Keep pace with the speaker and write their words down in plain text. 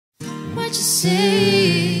What you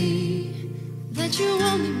say? That you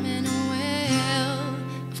only meant well.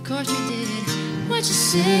 Of course you did. What you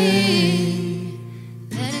say?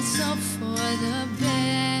 That it's all for the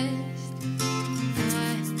best.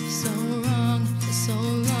 I'm so wrong for so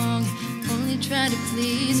long, only trying to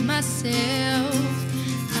please myself.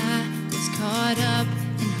 I was caught up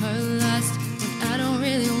in her lust when I don't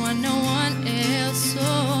really want no one else. So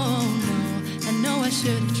no, I know I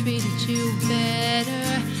should have treated you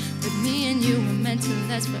better, but me and you were meant to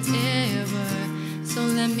last forever. So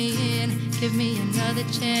let me in, give me another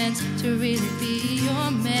chance to really be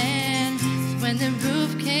your man. When the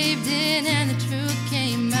roof caved in and the truth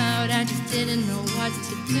came out, I just didn't know what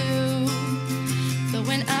to do. But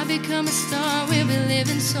when I become a star, we'll be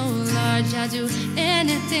living so large, I'll do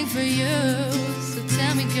anything for you. So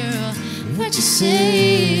tell me, girl, what you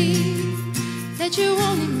say? That you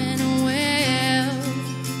only meant well.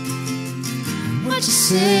 What you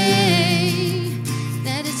say?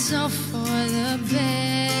 That it's all for the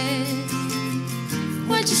best.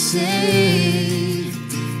 What you say?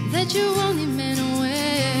 That you only meant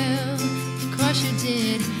well. Of course you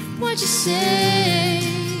did. What you say?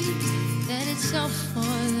 That it's all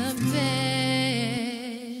for the best.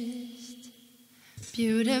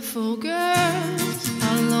 Beautiful girls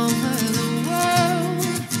all over the world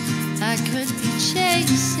I could be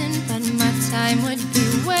chasing, but my time would be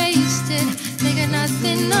wasted. They got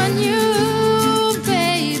nothing on you,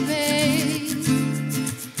 baby.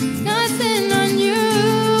 Nothing on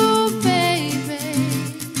you, baby.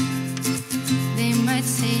 They might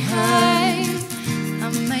say hi, I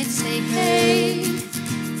might say hey.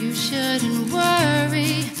 You shouldn't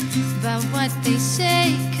worry about what they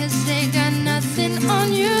say, 'cause they got nothing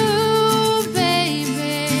on you.